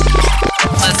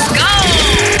 Let's go!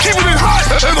 Keeping it hot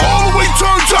and all the way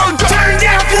turned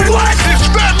down for what? It's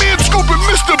Fatman scooping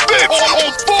Mr. Bitch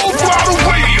on Full Throttle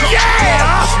Radio.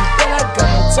 Yeah! But I got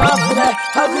no time for that.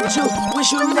 How could you wish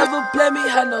you never played me?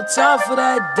 Had no time for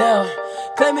that. Damn.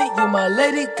 Claim it, you my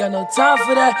lady, got no time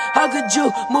for that. How could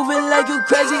you moving like you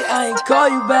crazy? I ain't call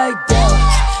you back down.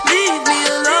 Leave me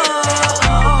alone.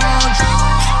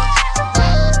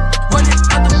 When it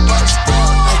at the bus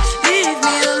down, leave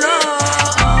me alone.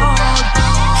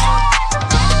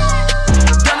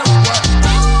 Gonna what?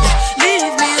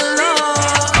 Leave me alone.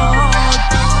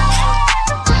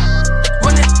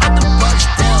 When it at the bus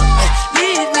down,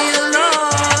 leave me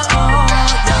alone.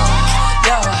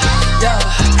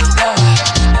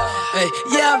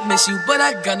 Yeah, I miss you, but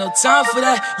I got no time for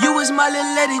that. You was my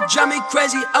little lady, drive me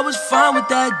crazy. I was fine with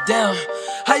that. Damn,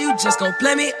 how you just gon'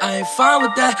 play me? I ain't fine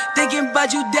with that. Thinking about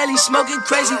you daily, smoking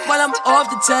crazy while I'm off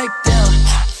the tech. Down,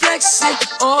 flexing,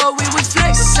 oh we was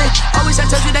flexing. Always I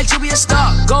told you that you be a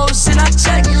star. Goals in our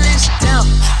checklist. Down,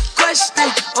 question,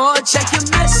 or check your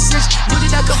message. Knew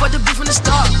that I could afford the beat from the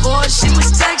start, or she was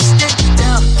texting.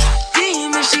 Down,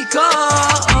 demon she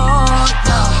called.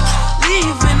 Yeah,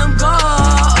 leaving them gone.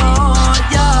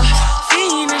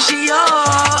 She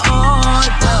on,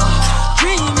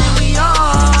 dreaming we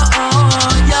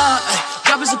on, yeah.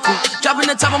 Dropping some cool, dropping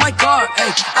the top of my car,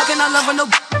 ayy. I cannot love her no.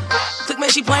 Click man,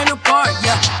 she playing her part,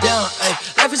 yeah, down,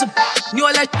 ayy. Life is a knew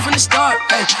all that from the start,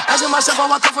 ayy. Asking myself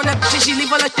how I come from that bitch and she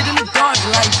leave all that shit in the dark,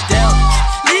 like down.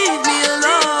 Leave me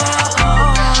alone.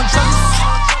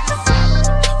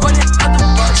 When it at the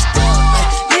bus down,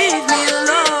 leave me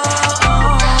alone.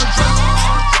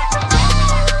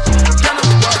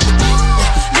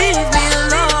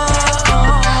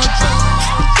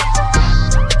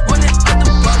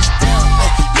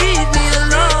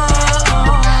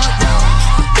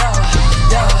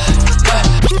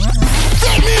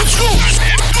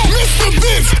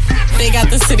 They got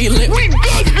the city lit. We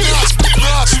got this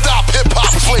non-stop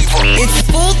hip-hop flavor. It's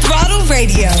Full Throttle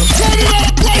Radio. Turn it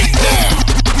up right now.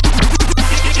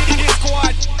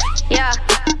 Yeah,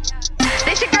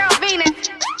 this your girl Venus.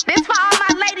 This for all my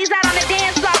ladies out on the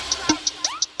dance floor.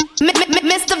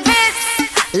 Mr.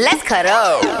 Vince, let's cut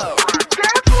up. Throw it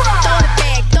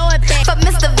back, throw it back. For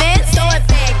Mr. Vince, throw it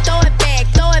back, throw it back,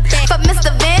 throw it back. For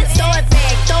Mr. Vince, throw it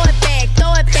back, throw it back,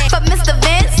 throw it back. For Mr.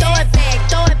 Vince, throw it back,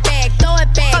 throw it back, throw it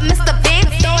back. For Mr.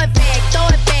 Vince, throw it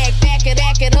back,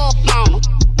 back it up, mama.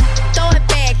 Throw it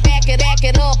back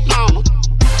it up, mama.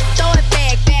 Throw it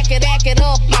back it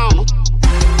up, mama.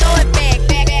 Throw it back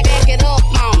it up,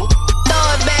 mama. Throw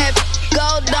it back, go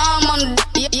dumb on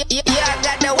the. Yeah, I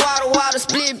got that water,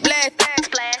 split black.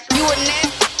 You a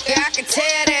nasty, I can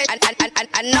tell that.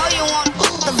 I know you want,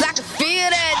 cause I can feel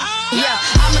that. Yeah,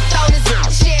 I'ma throw this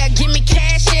share, give me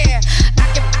cash, yeah. I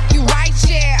can you right,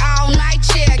 yeah, all night,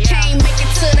 yeah. Can't make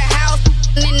it to the house,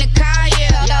 in the car,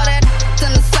 yeah. Throw that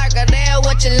in the circle, there,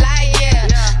 what you like, yeah.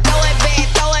 Throw it back,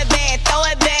 throw it back, throw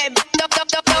it back. Throw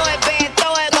it back,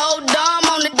 throw it, go dumb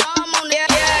on the,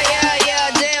 yeah,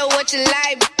 there, what you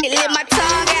like. It lit my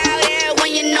tongue out there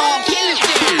when you know I'm killing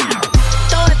shit.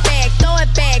 Throw it back, throw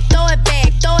it back, throw it back,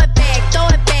 throw it back, throw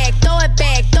it back, throw it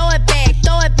back, throw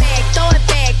it back, throw it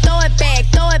back, throw it back,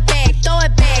 throw it back, throw it back, throw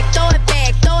it back,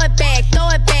 throw it back, throw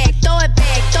it back, throw it back, throw it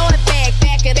back, throw it back,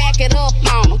 back it up,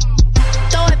 mama.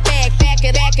 Throw it back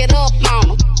it up,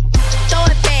 mama. Throw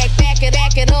it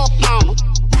back it up, mama.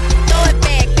 Throw it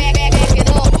back it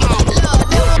up,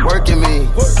 mama. Working me,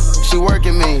 she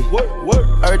working me,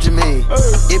 urging me,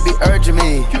 it be urging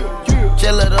me.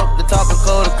 Chill it up the top and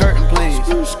close the curtain, please.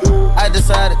 I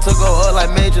decided to go up like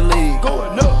Major League.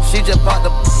 She just popped the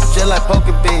just like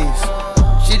poking beans.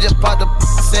 She just popped the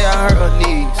say I hurt her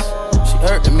knees. She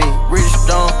hurting me, Rich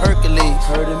Stone Hercules.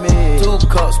 Hurting me. 2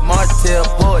 cups, Martell,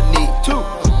 Port neat.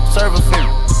 Serve a food,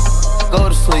 go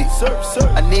to sleep.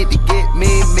 I need to get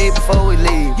me before we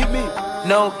leave.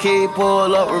 No key,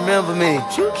 pull up, remember me.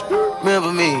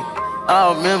 Remember me,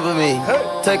 oh remember me.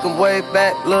 Take 'em way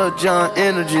back, Lil Jon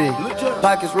energy.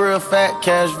 Pockets real fat,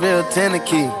 Cashville,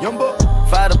 Tennessee.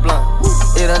 Fight a blunt,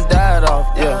 it done died off,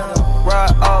 yeah.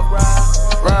 Ride off,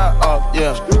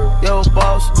 yeah. Yo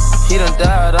boss, he done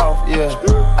died off, yeah.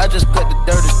 I just cut the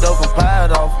dirty stuff and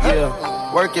pied off, yeah.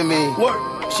 Working me,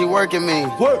 she working me,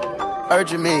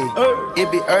 urging me, it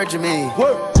be urging me.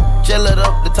 Chill it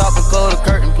up the top and close the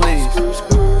curtain, please.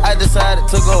 I decided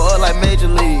to go up like Major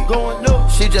League.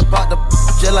 She just popped the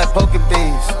just like poking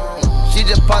beans. She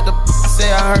just popped the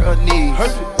say I hurt her knees.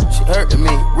 She hurted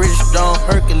me, Rich Don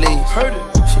Hercules.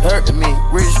 She hurted me,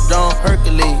 Rich Don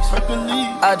Hercules.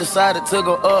 I decided to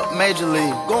go up major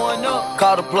league. Going up,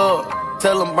 call the plug,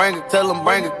 tell them bring it,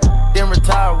 Then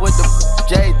retire with the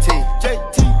JT.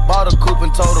 Bought a coupe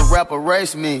and told a rapper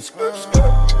race me.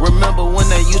 Remember when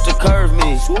they used to curve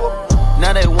me?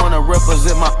 Now they wanna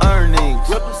represent my earnings.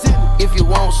 If you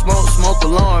won't smoke, smoke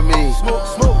along me.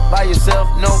 By yourself,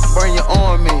 no, burn your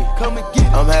arm me.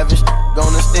 I'm having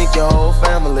gonna stink your whole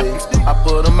family. I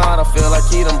put them out, I feel like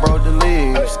he done broke the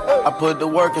leaves. I put the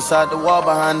work inside the wall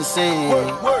behind the scene.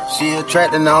 She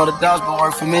attracting all the dogs, but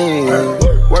work for me.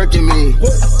 Working me,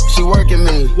 she working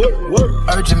me,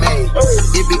 urging me,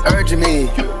 it be urging me.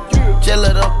 Chill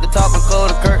it up the top and close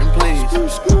the curtain, please.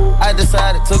 I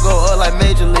decided to go up like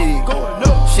Major League.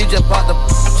 She just popped the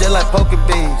just like poking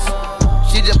beans.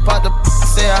 She just popped the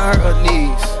say I hurt her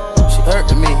knees. She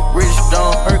hurted me, Rich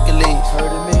Don Hercules.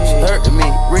 She hurted me,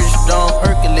 Rich Don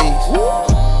Hercules.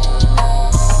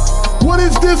 What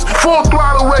is this? Full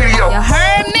Throttle Radio. You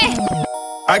heard me?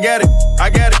 I got it,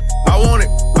 I want it,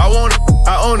 I own it,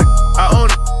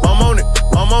 I'm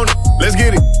on it, let's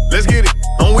get it,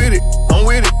 I'm with it,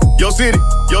 your city,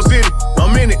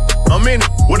 I'm in it,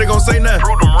 what they gon' say now?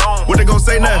 Prove them wrong. What they gon'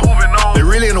 say now? Moving on. They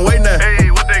really in the way now. Hey,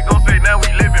 what they gon' say now? We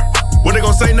living. What they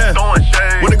gon' say now? Throwing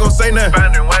shade. What they gon' say now?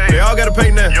 Finding ways. They all gotta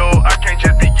pay now. Yo, I can't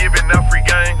just be giving out free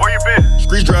game. Where you been?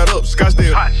 Streets dried up,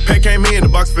 Scottsdale. Pay came in, the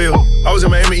box fell. I was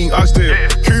in Miami eating oxtail. Yeah.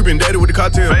 Cuban daddy with the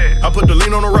cocktail. Man. I put the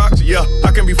lean on the rocks, yeah.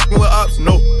 I can be fucking with ops,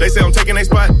 no. They say I'm taking their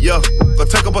spot, yeah. Go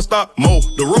take up a stock, mo.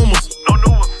 The rumors, No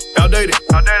new ones. outdated.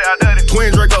 Outdated.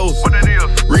 Twin Dracos, What that is?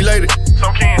 related.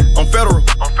 Some can. I'm federal,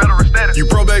 status. you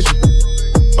probation.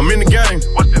 I'm in the game.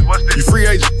 What's this? You free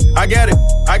agent. I got it,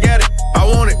 I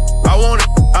want it, I own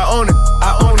it,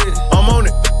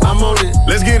 I'm on it,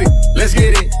 let's get it,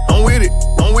 I'm with it,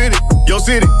 your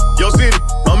city,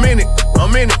 I'm in it,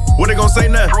 what they gon' say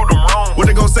now? Prove them wrong. What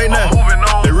they gon' say now? I'm moving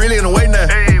on. They really in the way now.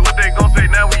 Hey, what they gon' say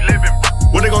now? We living.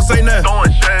 What they gon' say now?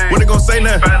 Throwing shade. What they gon' say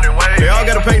now? Finding ways. They all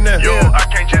gotta pay now. Yo, I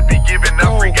can't just be giving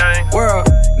out free game. World,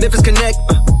 Memphis Connect,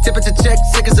 temperature check,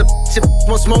 sick as a chip,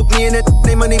 won't smoke me in it.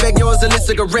 They money back, yours a lit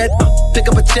cigarette. Pick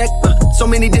up a check, so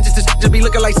many digits to be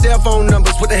looking like cell phone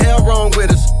numbers. What the hell wrong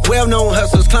with us? Well-known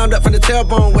hustlers climbed up from the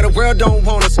tailbone where the world don't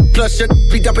want us. Plus, shit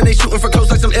be dumping, they shooting for close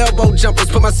like some elbow jumpers.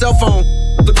 Put my cell phone,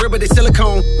 the grip of they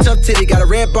silicone. Tough titty, got a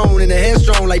red bone and the head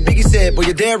strong. Like Biggie said, boy,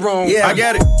 you're dead wrong. Yeah, I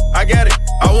got it, I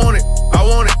want it, I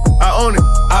own it,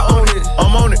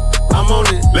 I'm on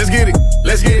it, let's get it,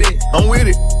 I'm with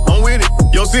it,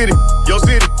 your city,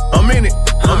 I'm in it,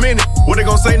 what they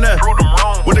gon' say now? Prove them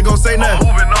wrong. What they gon' say now? I'm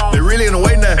moving on. They really in the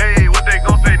way now. Hey, what they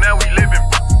gon' say now? We living.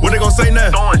 What they gon' say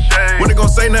now? Throwing shade. What they gon'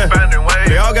 say now? Finding ways.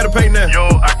 They all gotta pay now. Yo,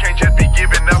 I can't just be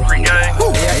giving out free game.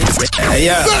 Hey,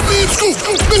 yeah. Fatman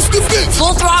Scoop, Mr. Vince.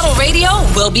 Full Throttle Radio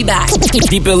will be back.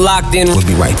 Keep it locked in. We'll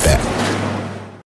be right back.